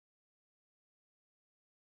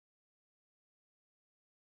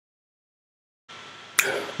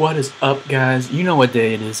What is up, guys? You know what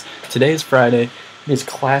day it is. Today is Friday. It is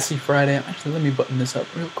Classy Friday. Actually, let me button this up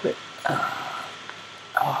real quick.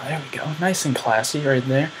 Oh, there we go. Nice and classy right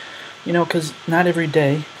there. You know, because not every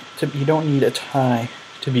day, you don't need a tie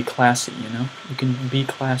to be classy, you know? You can be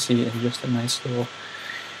classy in just a nice,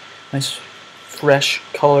 fresh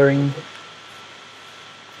coloring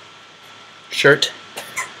shirt.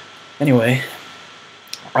 Anyway,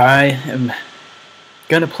 I am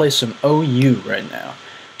gonna play some OU right now.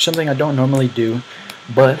 Something I don't normally do,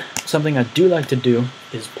 but something I do like to do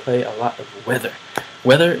is play a lot of weather.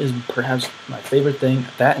 Weather is perhaps my favorite thing.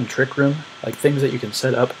 That and Trick Room, like things that you can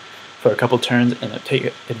set up for a couple turns and take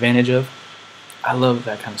advantage of. I love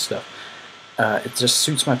that kind of stuff. It just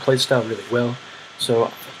suits my playstyle really well.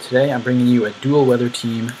 So today I'm bringing you a dual weather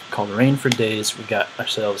team called Rain for Days. We got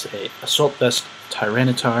ourselves a Assault Vest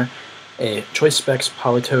Tyranitar, a Choice Specs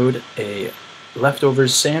Politoed, a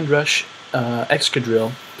Leftovers Sand Rush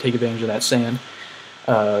Excadrill, take advantage of that sand.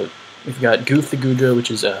 We've got Goof the Goodra, which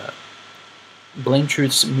is Blame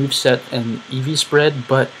Truth's moveset and EV spread,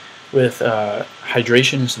 but with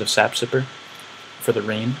hydration instead of Sap Sipper for the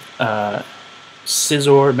rain.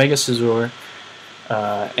 Scizor, Mega Scizor,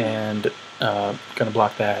 and gonna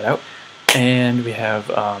block that out. And we have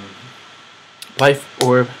Life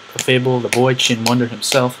Orb, Clefable, the boy Chin Wonder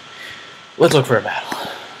himself. Let's look for a battle.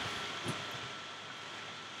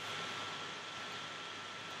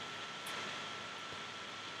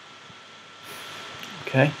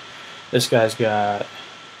 Okay, this guy's got,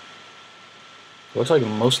 looks like a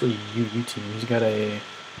mostly UU team. He's got a,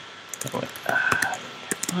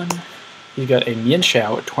 he's got a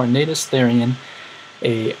Mienshao, a Tornadus Therian,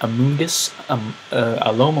 a Amoonguss,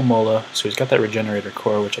 a Lomomola, so he's got that Regenerator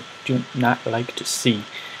Core, which I do not like to see.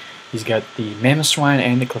 He's got the Mamoswine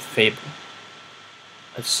and the Clefable.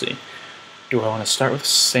 Let's see. Do I want to start with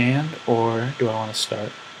Sand, or do I want to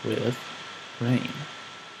start with Rain?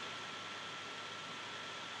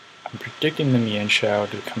 I'm predicting the Mienshao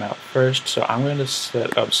to come out first, so I'm going to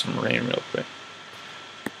set up some Rain real quick.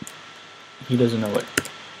 He doesn't know what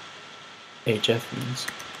HF means.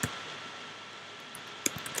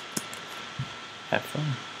 Have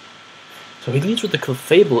fun. So he leads with the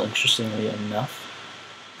Clefable, interestingly enough.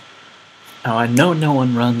 Now I know no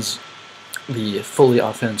one runs the fully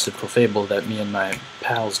offensive Clefable that me and my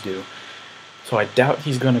pals do, so I doubt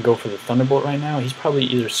he's going to go for the Thunderbolt right now. He's probably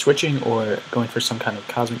either switching or going for some kind of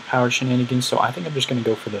Cosmic Power shenanigans, so I think I'm just going to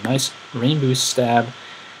go for the nice Rain Boost Stab,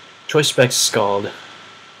 Choice Specs Scald,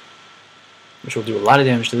 which will do a lot of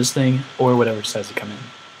damage to this thing, or whatever decides to come in.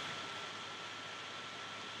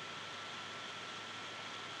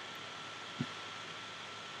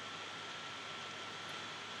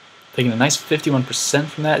 Taking a nice 51%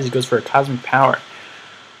 from that as he goes for a Cosmic Power.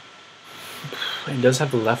 He does have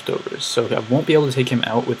the Leftovers, so I won't be able to take him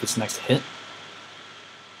out with this next hit.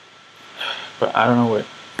 But I don't know what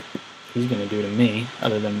he's going to do to me,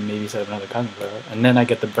 other than maybe set up another Cosmic Power. And then I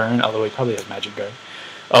get the burn, although he probably has Magic Guard.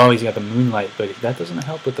 Oh, he's got the Moonlight, but that doesn't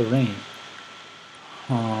help with the rain.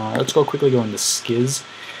 Let's go quickly go into Skiz.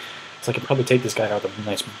 So I could probably take this guy out with a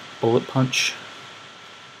nice Bullet Punch.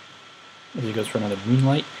 As he goes for another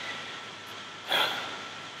Moonlight.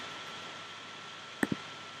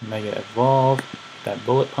 Mega Evolve, that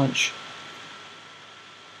Bullet Punch.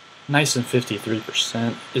 Nice and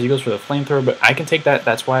 53%. As he goes for the Flamethrower, but I can take that.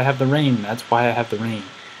 That's why I have the Rain. That's why I have the Rain.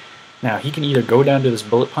 Now, he can either go down to this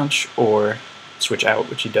Bullet Punch or switch out,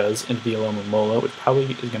 which he does, into the Alomomola, which probably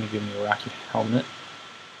is going to give me a Rocky Helmet.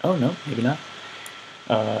 Oh, no, maybe not.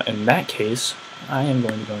 In that case, I am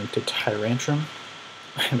going to go into Tyrantrum,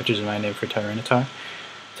 which is my name for Tyranitar.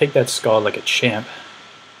 Take that Scald like a champ.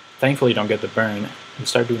 Thankfully, don't get the burn, and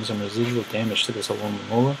start doing some residual damage to this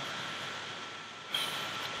Alomomola.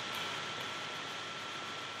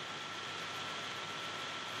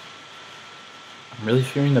 I'm really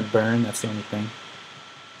fearing the burn, that's the only thing.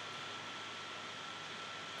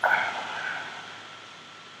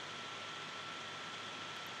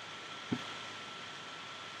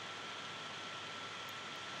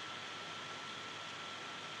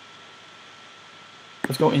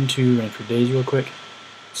 Let's go into Rain for Days real quick.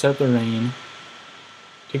 Set up the Rain.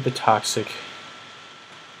 Take the Toxic.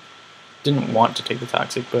 Didn't want to take the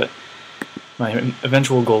Toxic, but my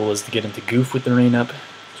eventual goal was to get into Goof with the Rain up,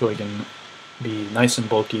 so I can be nice and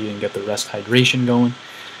bulky and get the rest hydration going.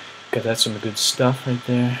 Got that some good stuff right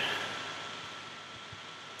there.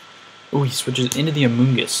 Oh, he switches into the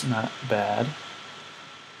Amoonguss. Not bad.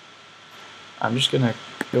 I'm just gonna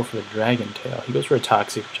go for the Dragon Tail. He goes for a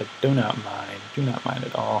Toxic, which I do not mind. Do not mind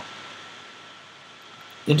at all.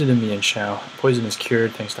 Into the Mienshao. Poison is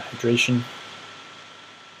cured thanks to hydration.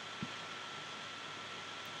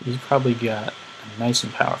 he's probably got a nice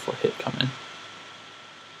and powerful hit coming.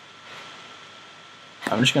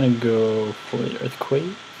 I'm just gonna go for the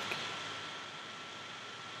Earthquake.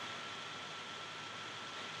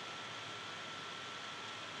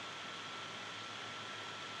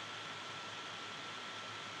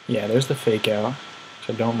 Yeah, there's the Fake Out, which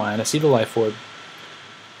I don't mind. I see the Life Orb.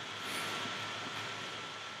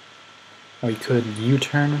 Oh, he could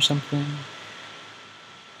U-turn or something.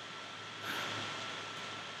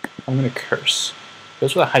 I'm gonna Curse.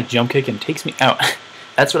 Goes with a high jump kick and takes me out.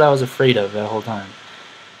 That's what I was afraid of that whole time.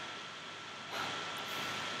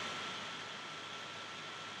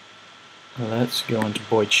 Let's go into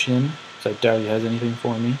Boy Chin, because I doubt he has anything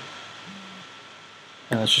for me.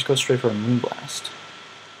 And let's just go straight for a Moonblast.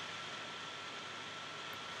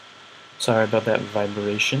 Sorry about that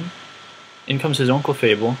vibration. In comes his Uncle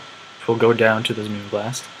Fable, which will go down to this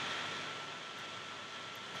Moonblast.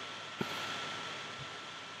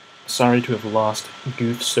 Sorry to have lost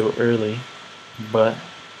Goof so early, but,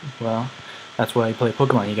 well, that's why you play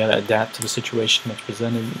Pokemon. You gotta adapt to the situation that's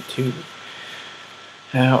presented to you.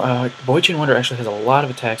 Now, Boy Chin Wonder actually has a lot of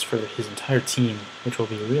attacks for his entire team, which will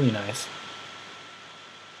be really nice.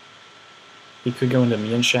 He could go into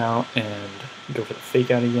Mienshao and go for the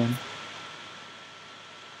Fake Out again.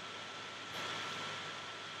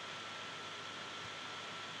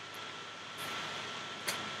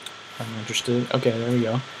 I'm interested. Okay, there we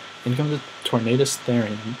go. In comes the Tornadus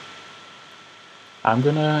Therian. I'm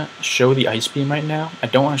gonna show the Ice Beam right now. I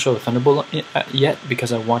don't want to show the Thunderbolt yet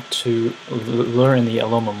because I want to lure in the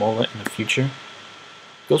Alomomola in the future.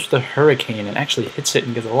 Goes for the Hurricane and actually hits it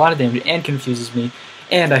and gets a lot of damage and confuses me,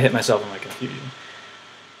 and I hit myself in my confusion.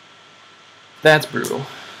 That's brutal.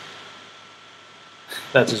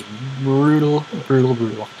 That's just brutal, brutal,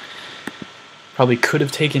 brutal. Probably could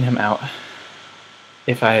have taken him out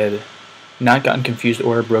if I had not gotten confused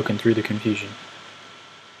or broken through the confusion.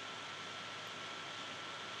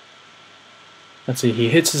 Let's see, he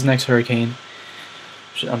hits his next Hurricane,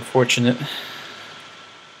 which is unfortunate.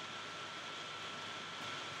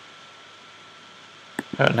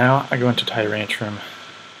 Now I go into Tyrantrum.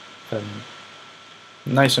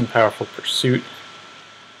 Nice and powerful Pursuit.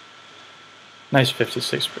 Nice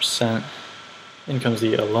 56%. In comes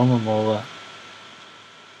the Alomomola.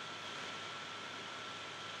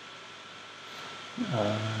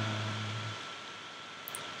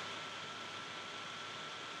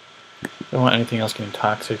 Don't want anything else getting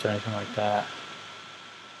toxic or anything like that.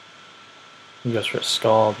 He goes for a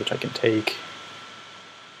Scald, which I can take.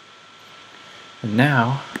 And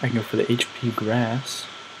now I can go for the HP Grass.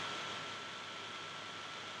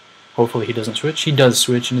 Hopefully he doesn't switch. He does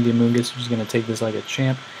switch into the Amoonguss, which is going to take this like a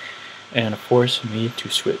champ and force me to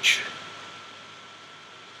switch.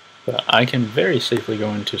 But I can very safely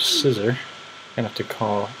go into Scissor. I'm going to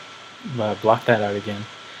have to block that out again.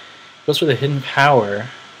 Goes for the Hidden Power.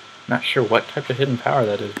 Not sure what type of Hidden Power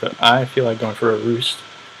that is, but I feel like going for a Roost.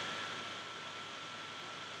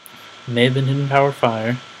 May have been Hidden Power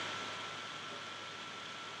Fire.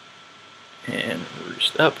 And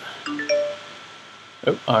Roost up.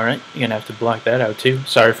 Oh, alright. You're gonna have to block that out too.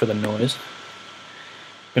 Sorry for the noise.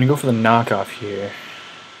 Gonna go for the knockoff here.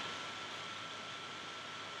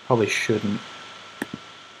 Probably shouldn't.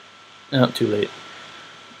 No, too late.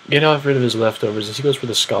 Get off rid of his leftovers as he goes for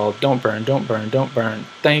the Scald. Don't burn, don't burn, don't burn.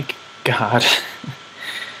 Thank God.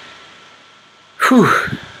 Whew.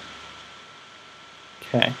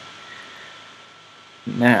 Okay.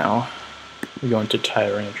 Now, we go into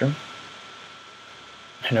Tyrantrum.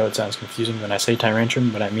 I know it sounds confusing when I say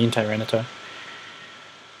Tyrantrum, but I mean Tyranitar.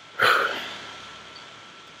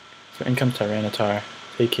 So in comes Tyranitar,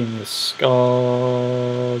 taking the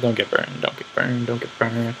Skull. Don't get burned, don't get burned, don't get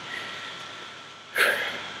burned.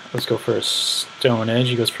 Let's go for a Stone Edge.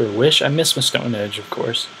 He goes for a Wish. I missed my Stone Edge, of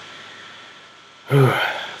course.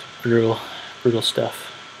 Brutal, brutal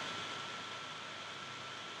stuff.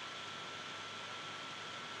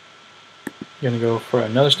 Gonna go for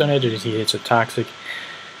another Stone Edge as he hits a Toxic.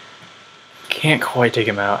 Can't quite take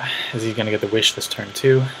him out as he's gonna get the Wish this turn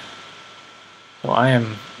too. So I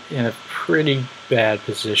am in a pretty bad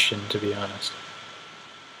position, to be honest.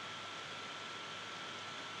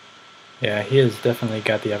 Yeah, he has definitely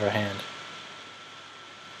got the upper hand.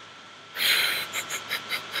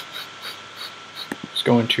 Let's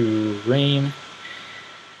go into Rain.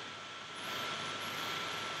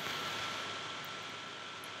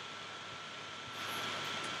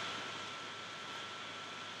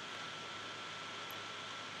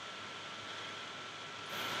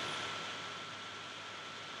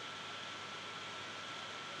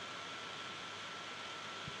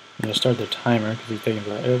 I'm going to start the timer because he's taking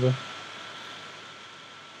forever.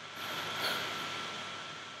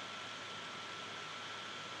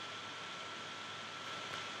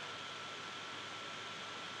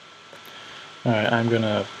 Alright, I'm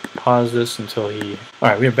gonna pause this until he...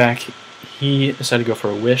 Alright, we're back. He decided to go for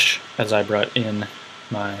a wish as I brought in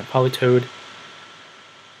my Polytoad.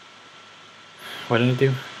 What did it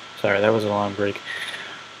do? Sorry, that was a long break.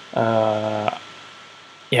 Yeah,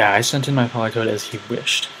 I sent in my Polytoad as he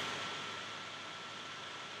wished.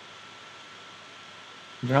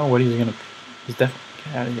 I don't know what he's gonna... He's definitely...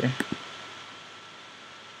 Get out of here.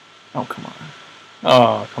 Oh, come on.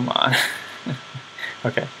 Oh, come on.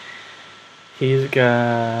 Okay. He's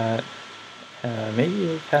got... maybe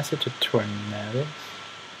he'll pass it to Tornadus?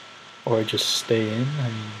 Or just stay in? I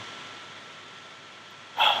mean...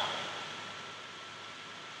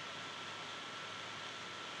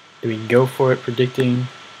 Do we go for it, predicting?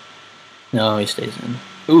 No, he stays in.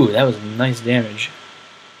 Ooh, that was nice damage.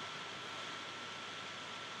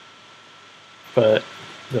 But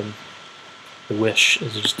the wish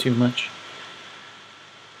is just too much.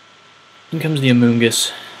 In comes the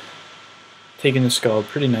Amoonguss, taking the Scald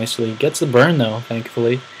pretty nicely. Gets the burn though,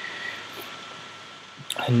 thankfully.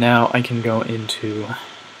 And now I can go into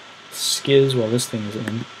Skiz while this thing is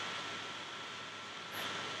in.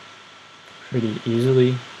 Pretty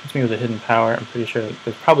easily. Hits me with a hidden power. I'm pretty sure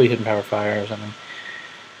there's probably hidden power fire or something.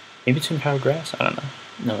 Maybe it's hidden power grass? I don't know.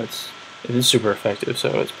 No, it is super effective,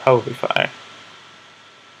 so it's probably fire.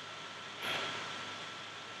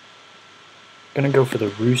 Gonna go for the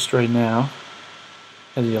Roost right now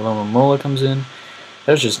as the Alomomola comes in.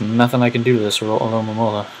 There's just nothing I can do to this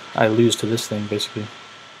Alomomola. I lose to this thing basically.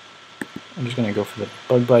 I'm just gonna go for the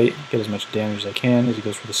Bug Bite, get as much damage as I can as he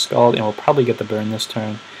goes for the Scald, and we'll probably get the burn this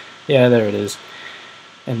turn. Yeah, there it is.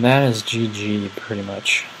 And that is GG pretty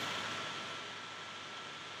much.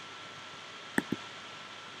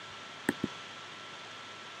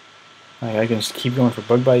 Like, I can just keep going for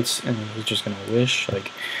Bug Bites and he's just gonna wish.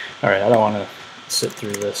 Like, alright, I don't wanna sit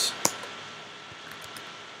through this.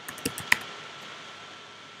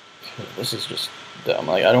 This is just dumb.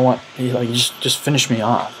 Like, I don't want, like, just finish me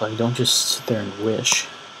off. Like, don't just sit there and wish.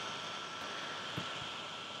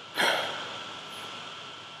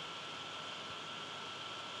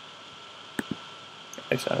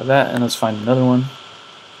 X out of that, and let's find another one.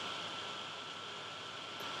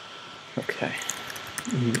 Okay.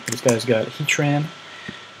 This guy's got Heatran,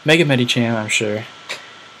 Mega Medicham, I'm sure.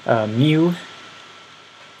 Mew.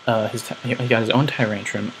 He got his own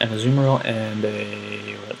Tyrantrum, and a Azumarill, and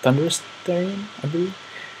a Thundurus Therian, I believe.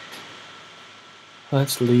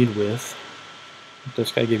 Let's lead with...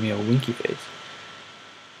 This guy gave me a winky face.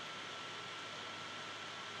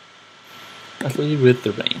 Let's lead with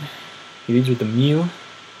the Rain. He leads with the Mew.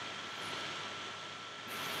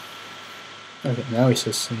 Okay, now he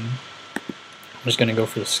says same. I'm just gonna go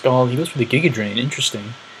for the Scald. He goes for the Giga Drain.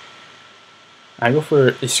 Interesting. I go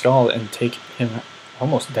for the Scald and take him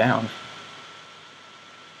almost down.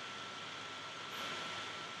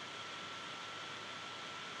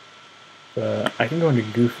 But I can go into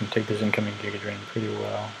Goof and take this incoming Giga Drain pretty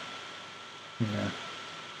well. Yeah,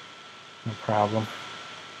 no problem.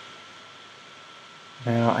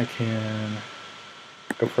 Now I can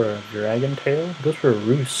go for a Dragon Tail. He goes for a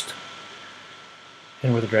Roost.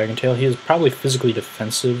 And with a Dragon Tail, he is probably physically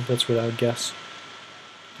defensive, that's what I would guess.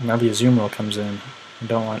 And now the Azumarill comes in. I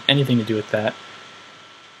don't want anything to do with that.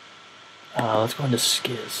 Let's go into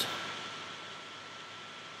Skiz.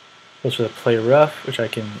 Goes for the Play Rough, which I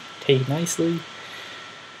can take nicely.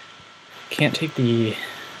 Can't take the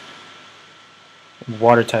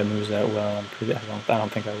Water type moves that well. I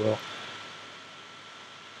don't think I will.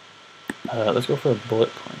 Let's go for a Bullet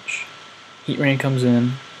Punch. Heat Rain comes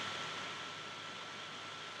in.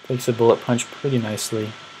 Takes the Bullet Punch pretty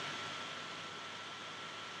nicely.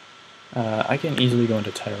 I can easily go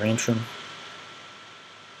into Tyrantrum.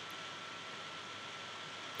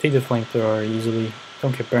 Take the Flamethrower easily.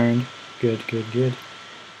 Don't get burned. Good, good, good.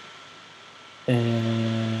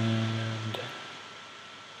 And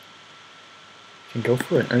can go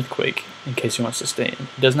for an Earthquake in case he wants to stay in.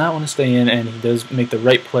 He does not want to stay in, and he does make the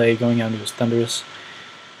right play going out into his Thundurus,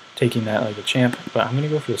 taking that like a champ. But I'm going to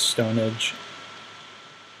go for the Stone Edge.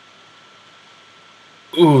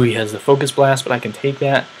 Ooh, he has the Focus Blast, but I can take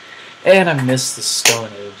that. And I missed the Stone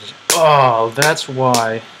Edge. Oh, that's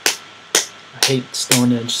why I hate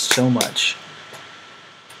Stone Edge so much.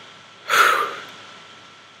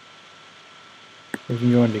 We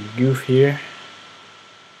can go into Goof here.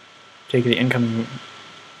 Take the incoming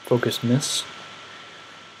Focus Miss.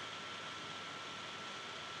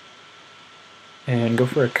 And go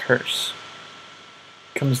for a Curse.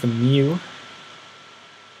 Comes the Mew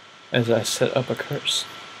as I set up a Curse.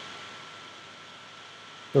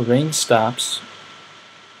 The rain stops,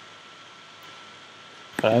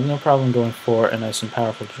 but I have no problem going for a nice and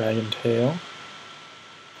powerful Dragon Tail.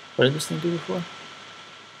 What did this thing do before?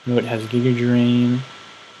 No, it has Giga Drain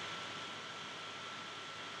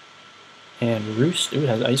and Roost. Ooh, it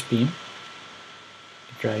has Ice Beam.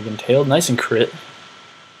 Dragon Tail, nice and crit.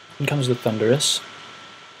 In comes the Thunderous.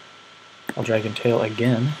 I'll Dragon Tail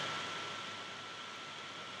again.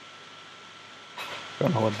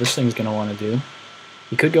 Don't know what this thing's gonna want to do.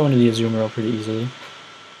 He could go into the Azumarill pretty easily.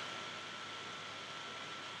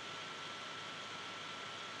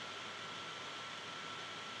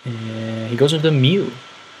 And he goes into the Mew.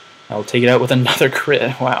 I'll take it out with another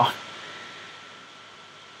crit. Wow.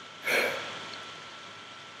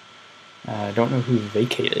 I don't know who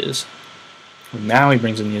Vacate is. Now he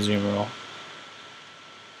brings in the Azumarill.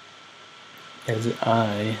 As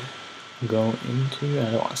I go into... I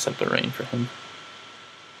don't want to set the rain for him.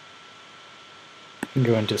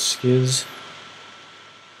 Go into Skiz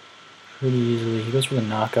pretty easily. He goes for the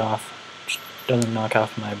knockoff, which doesn't knock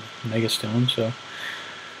off my Mega Stone, so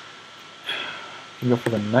I can go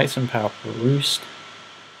for the nice and powerful Roost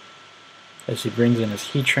as he brings in his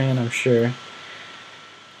Heatran, I'm sure.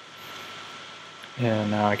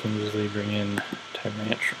 And now I can easily bring in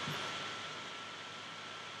Tyrantrum.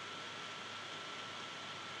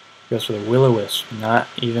 Goes for the Will-O-Wisp, not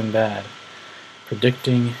even bad.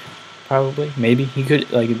 Predicting, probably, maybe. He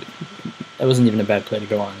could, like, that wasn't even a bad play to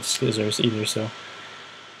go on Skizzers either, so.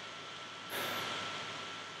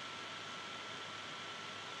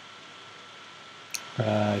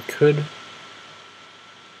 I could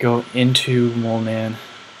go into Mole Man,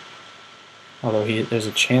 although there's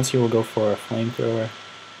a chance he will go for a Flamethrower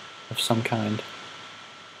of some kind.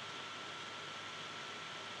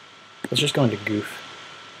 Let's just go into Goof.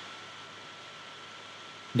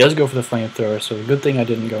 He does go for the Flamethrower, so good thing I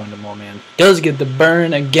didn't go into Mole Man. Does get the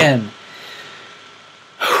burn again!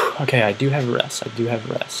 Okay, I do have rest. I do have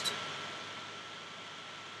rest.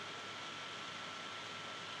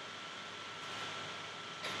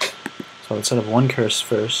 So let's set up one curse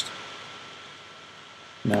first.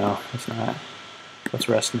 No, it's not. Let's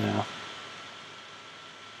rest now.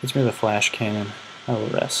 Hits me with a Flash Cannon. I will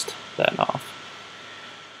rest that off.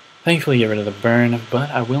 Thankfully get rid of the burn, but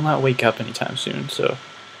I will not wake up anytime soon, so...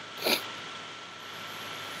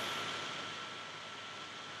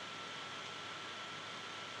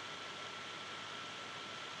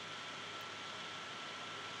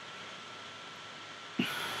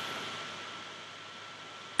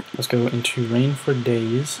 Let's go into Rain for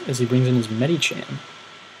Days as he brings in his Medicham.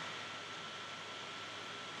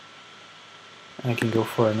 I can go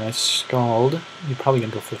for a nice Scald. You're probably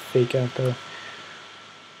going to go for Fake Out though.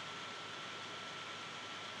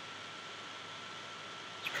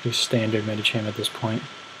 It's pretty standard Medicham at this point.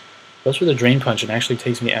 Goes for the Drain Punch and actually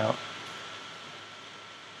takes me out.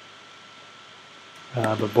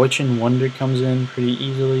 But Boichin Wonder comes in pretty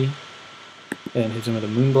easily and hits him with a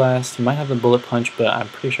Moonblast. He might have the Bullet Punch, but I'm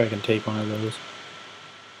pretty sure I can take one of those.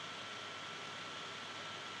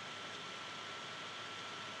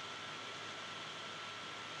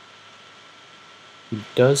 He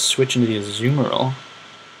does switch into the Azumarill.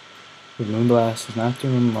 The Moonblast is not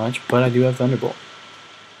doing much, but I do have Thunderbolt.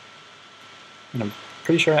 And I'm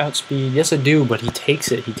pretty sure I outspeed. Yes, I do, but he takes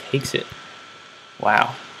it. He takes it.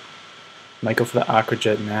 Wow. Might go for the Aqua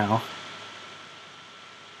Jet now.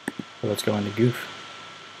 So let's go into Goof.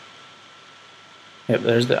 Yep,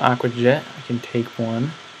 there's the Aqua Jet. I can take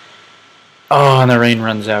one. Oh, and the rain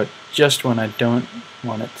runs out just when I don't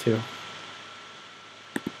want it to.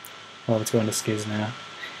 Well, let's go into Skiz now.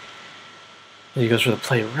 He goes for the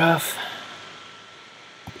Play Rough.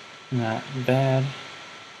 Not bad.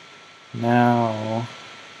 Now,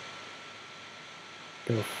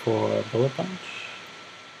 go for Bullet Punch.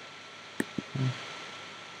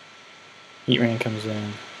 Heat Rain comes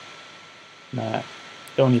in.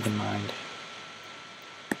 Don't even mind.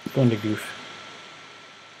 Go into Goof.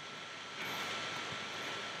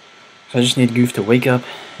 So I just need Goof to wake up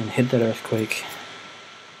and hit that Earthquake.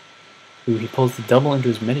 Ooh, he pulls the double into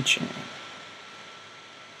his Medicham.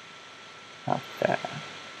 Not bad.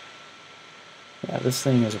 Yeah, this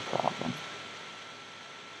thing is a problem.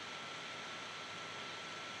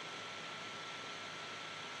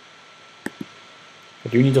 I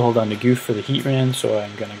do need to hold on to Goof for the Heatran, so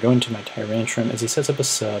I'm going to go into my Tyrantrum as he sets up a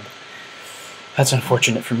sub. That's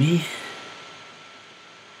unfortunate for me.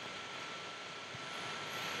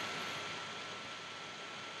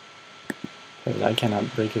 Because I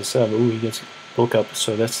cannot break his sub. Ooh, he gets bulk up,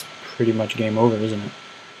 so that's pretty much game over, isn't it?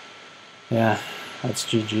 Yeah, that's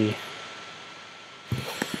GG.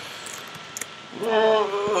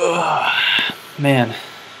 Man,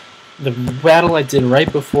 the battle I did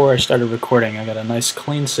right before I started recording, I got a nice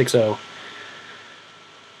clean 6-0.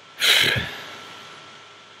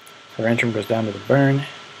 Tantrum goes down to the burn.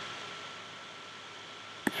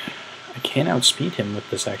 I can't outspeed him with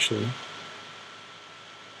this, actually.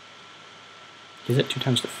 He's at 2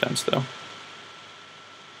 times defense, though.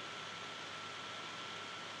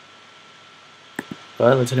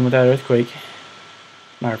 But let's hit him with that Earthquake.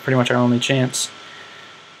 Pretty much our only chance.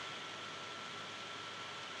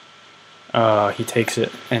 He takes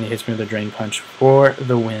it, and he hits me with a Drain Punch for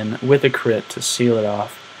the win with a crit to seal it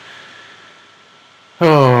off.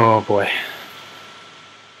 Oh, boy.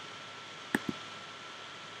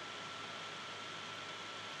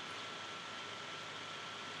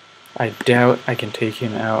 I doubt I can take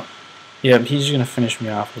him out. Yep, he's going to finish me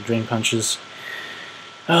off with Drain Punches.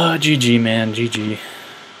 Oh, GG, man, GG.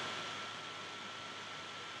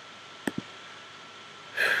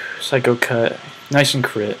 Psycho Cut, nice and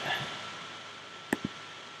crit.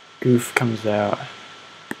 Goof comes out.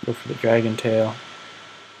 Go for the Dragon Tail.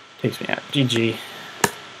 Takes me out. GG.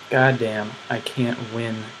 Goddamn, I can't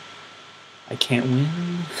win. I can't win.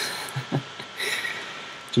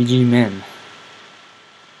 GG, men.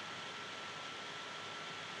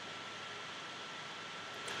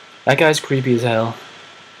 That guy's creepy as hell.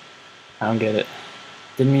 I don't get it.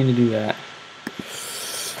 Didn't mean to do that.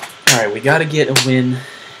 Alright, we gotta get a win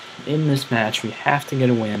in this match. We have to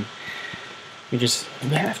get a win. We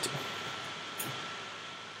have to.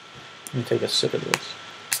 Let me take a sip of this.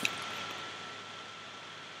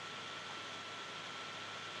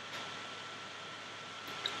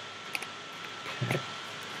 Okay.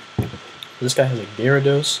 This guy has a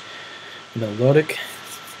Gyarados, Melodic,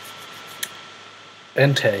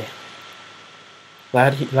 Entei,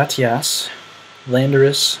 Latias,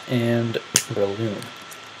 Mattherus, and Breloom.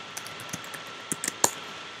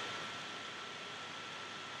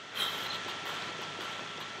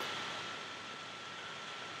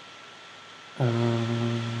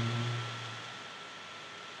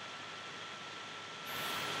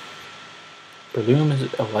 Breloom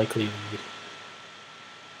is a likely lead.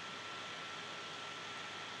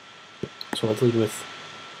 So let's lead with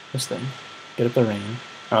this thing. Get up the rain.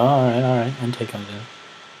 Alright. Entei comes in.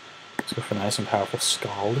 Let's go for a nice and powerful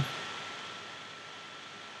Scald.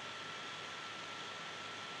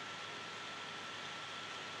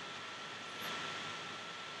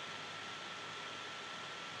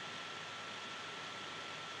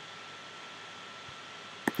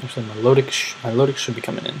 Actually, my Melodic should be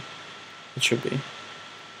coming in. It should be.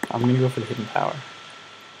 I'm gonna go for the Hidden Power.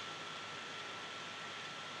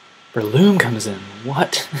 Breloom comes in.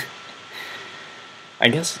 What? I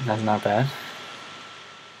guess that's not bad.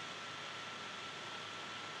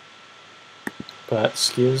 But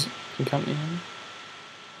Skills can come in.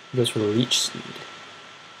 He goes for the Leech Seed, which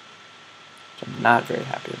I'm not very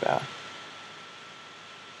happy about.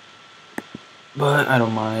 But I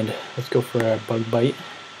don't mind. Let's go for a Bug Bite.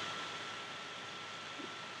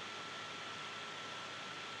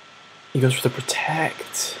 He goes for the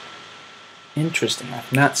Protect. Interesting.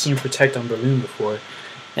 I've not seen Protect on Breloom before,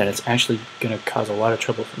 and it's actually going to cause a lot of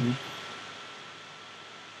trouble for me.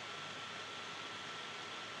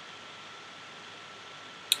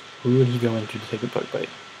 Who would he go into to take a Bug Bite?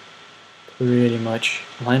 Pretty much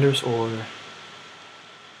Landers or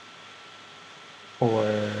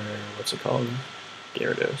what's it called?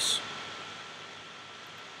 Gyarados.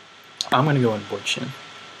 I'm going to go in Board Shin.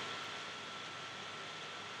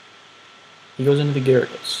 He goes into the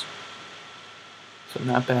Gyarados. So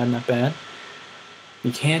not bad, not bad.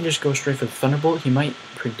 You can just go straight for the Thunderbolt. He might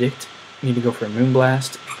predict me to go for a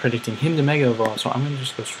Moonblast, predicting him to Mega Evolve, so I'm going to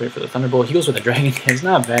just go straight for the Thunderbolt. He goes with a Dragon Tail. It's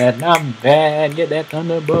not bad, not bad. Get that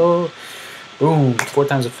Thunderbolt. Boom, 4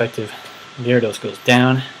 times effective. Gyarados goes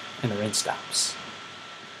down, and the rain stops.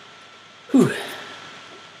 Whew.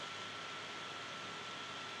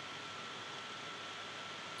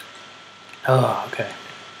 Oh, okay.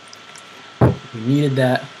 We needed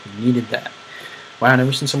that. We needed that. Wow, I've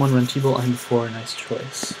never seen someone run T-Bolt on before. Nice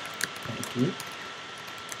choice. Thank you.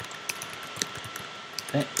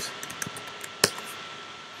 Thanks.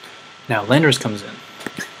 Now, Landers comes in.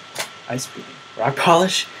 Ice Beam. Rock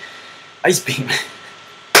Polish. Ice Beam.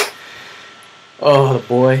 Oh, the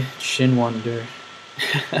boy. Shin Wonder.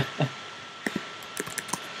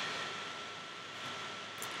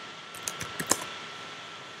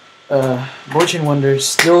 Fortune Wonder,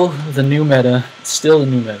 still the new meta. Still the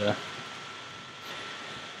new meta.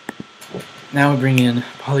 Now we bring in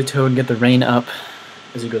Politoed, get the rain up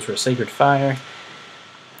as he goes for a Sacred Fire.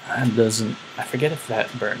 That doesn't, I forget if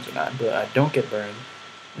that burns or not, but I don't get burned.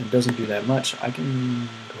 It doesn't do that much. I can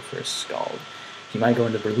go for a Scald. He might go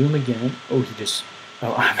into Breloom again. Oh, he just,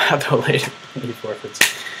 oh, I'm out though later. He forfeits.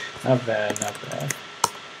 Not bad, not bad.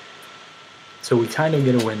 So we kind of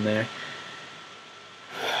get a win there.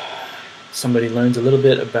 Somebody learns a little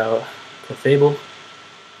bit about Clefable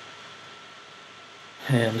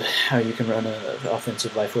and how you can run an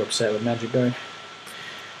offensive Life Orb set with Magic Guard.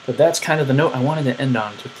 But that's kind of the note I wanted to end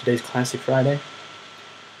on with today's Classic Friday.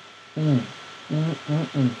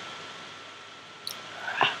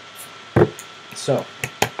 So,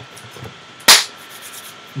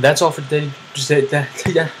 that's all for today.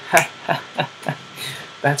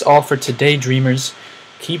 That's all for today, dreamers.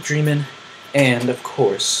 Keep dreaming, and of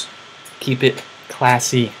course, keep it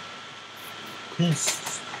classy. Peace.